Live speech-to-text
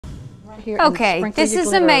here. And Okay, sprinkle this your is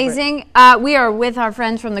glitter over it. amazing. We are with our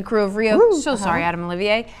friends from the Krewe of Rio. Woo, Sorry, Adam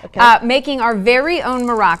Olivier. Okay. Making our very own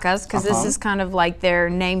maracas, because this is kind of like their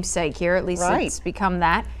namesake here. At least Right. it's become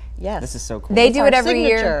that. Yes. This is so cool. They It's do our it every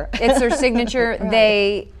signature. year. It's their signature.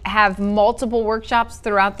 They have multiple workshops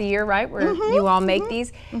throughout the year, right, where you all make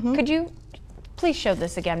these. Could you please show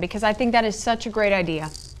this again, because I think that is such a great idea.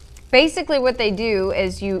 Basically what they do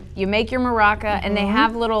is you make your maraca and they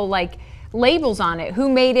have little like labels on it, who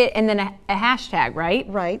made it, and then a hashtag, right?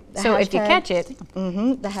 Right. So if you catch it.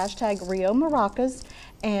 The hashtag Rio Maracas,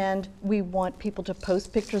 and we want people to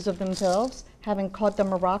post pictures of themselves having caught the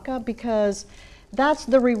maraca, because that's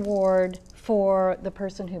the reward for the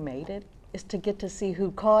person who made it, is to get to see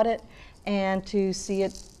who caught it and to see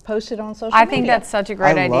it posted on social media. I think that's such a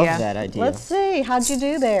great idea. I love that idea. Let's see, how'd you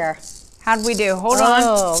do there? How'd we do? Hold on.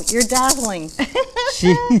 Oh, you're dazzling.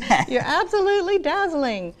 You're absolutely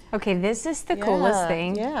dazzling. Okay, this is the coolest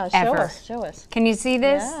thing ever. Show us. Can you see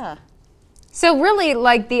this? Yeah. So really,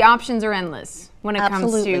 like, the options are endless when it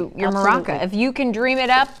comes to your Absolutely. maraca. If you can dream it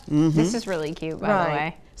up, this is really cute, by the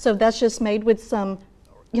way. So that's just made with some,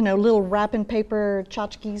 little wrapping paper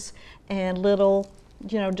tchotchkes and little,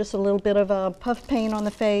 just a little bit of a puff paint on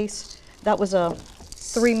the face. That was a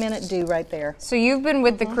 3-minute do right there. So you've been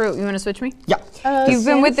with the crew. You want to switch me? Yeah. You've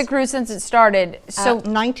been with the crew since it started. So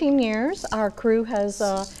 19 years. Our crew has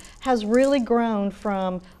really grown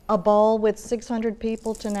from a ball with 600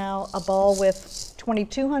 people to now a ball with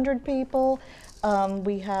 2,200 people.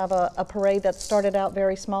 We have a parade that started out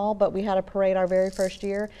very small, but we had a parade our very first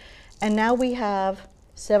year. And now we have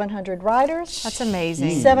 700 riders. that's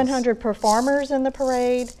amazing. 700 performers in the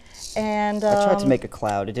parade. And I tried to make a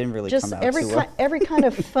cloud. It didn't really come out too well. every kind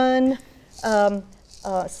of fun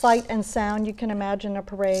sight and sound you can imagine a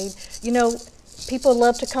parade. People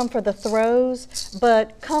love to come for the throws,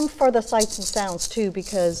 but come for the sights and sounds too,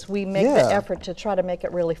 because we make the effort to try to make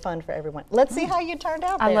it really fun for everyone. Let's see how you turned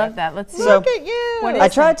out there. I love that. Let's see. Look at you. I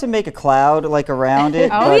tried to make a cloud like around it,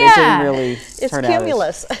 Oh, but yeah. it didn't really It's turn out.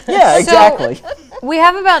 cumulus. Yeah, exactly. We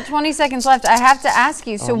have about 20 seconds left. I have to ask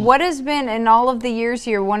you, so what has been, in all of the years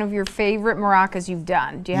here, one of your favorite maracas you've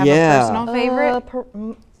done? Do you have a personal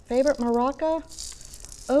favorite? Favorite maraca?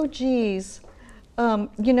 Oh, geez.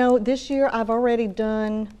 This year I've already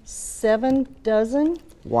done 7 dozen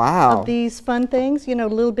Wow. of these fun things, a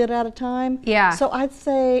little bit at a time. Yeah. So I'd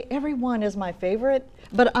say every one is my favorite,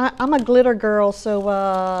 but I'm a glitter girl, so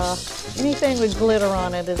anything with glitter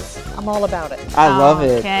on it I'm all about it. I love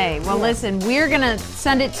it. Okay, well listen, we're gonna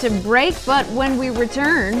send it to break, but when we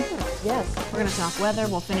return, Yes. we're gonna talk weather,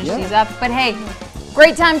 we'll finish these up. But hey,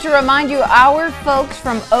 great time to remind you, our folks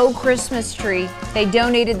from Oh Christmas Tree, they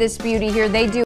donated this beauty here. They do